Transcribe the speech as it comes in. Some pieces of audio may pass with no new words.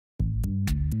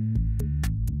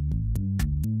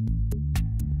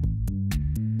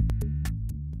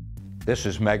This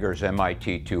is Megger's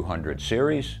MIT200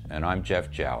 series, and I'm Jeff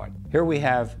Jowett. Here we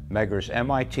have Megger's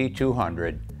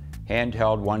MIT200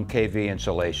 handheld 1 kV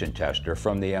insulation tester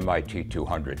from the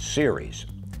MIT200 series,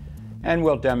 and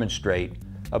we'll demonstrate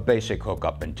a basic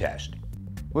hookup and test.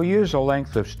 We'll use a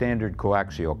length of standard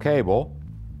coaxial cable,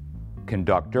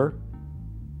 conductor,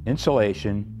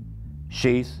 insulation,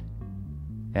 sheath,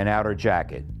 and outer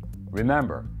jacket.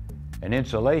 Remember, an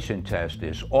insulation test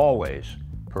is always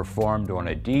performed on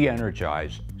a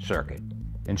de-energized circuit.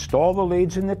 Install the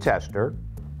leads in the tester,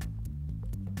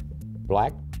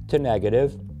 black to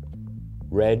negative,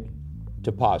 red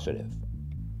to positive.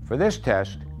 For this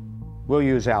test, we'll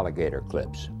use alligator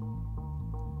clips.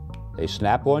 They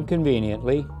snap on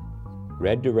conveniently,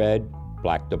 red to red,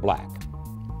 black to black.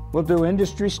 We'll do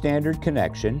industry standard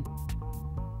connection,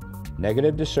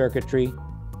 negative to circuitry,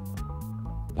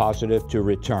 positive to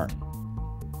return.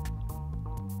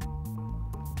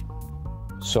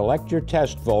 Select your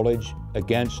test voltage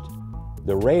against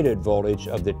the rated voltage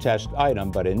of the test item,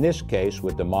 but in this case,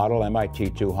 with the model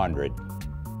MIT200,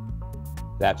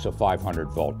 that's a 500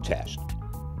 volt test.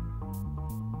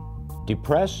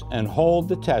 Depress and hold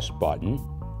the test button,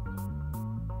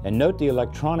 and note the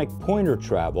electronic pointer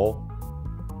travel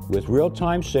with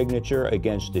real-time signature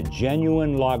against a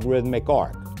genuine logarithmic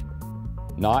arc,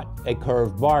 not a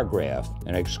curved bar graph,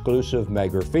 an exclusive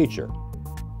Megger feature.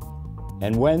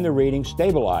 And when the reading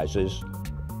stabilizes,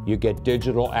 you get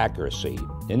digital accuracy.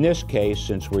 In this case,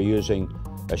 since we're using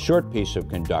a short piece of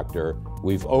conductor,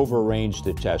 we've overranged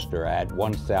the tester at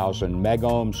 1000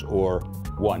 megohms or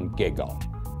 1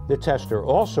 gigohm. The tester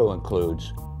also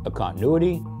includes a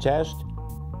continuity test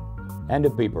and a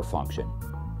beeper function.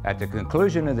 At the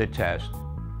conclusion of the test,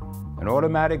 an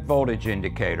automatic voltage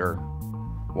indicator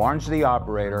warns the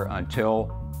operator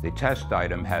until the test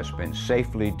item has been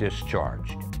safely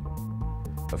discharged,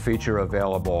 a feature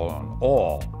available on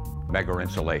all Megger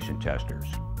insulation testers.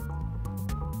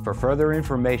 For further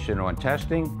information on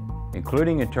testing,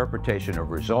 including interpretation of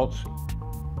results,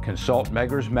 consult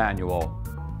Megger's manual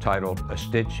titled A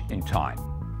Stitch in Time.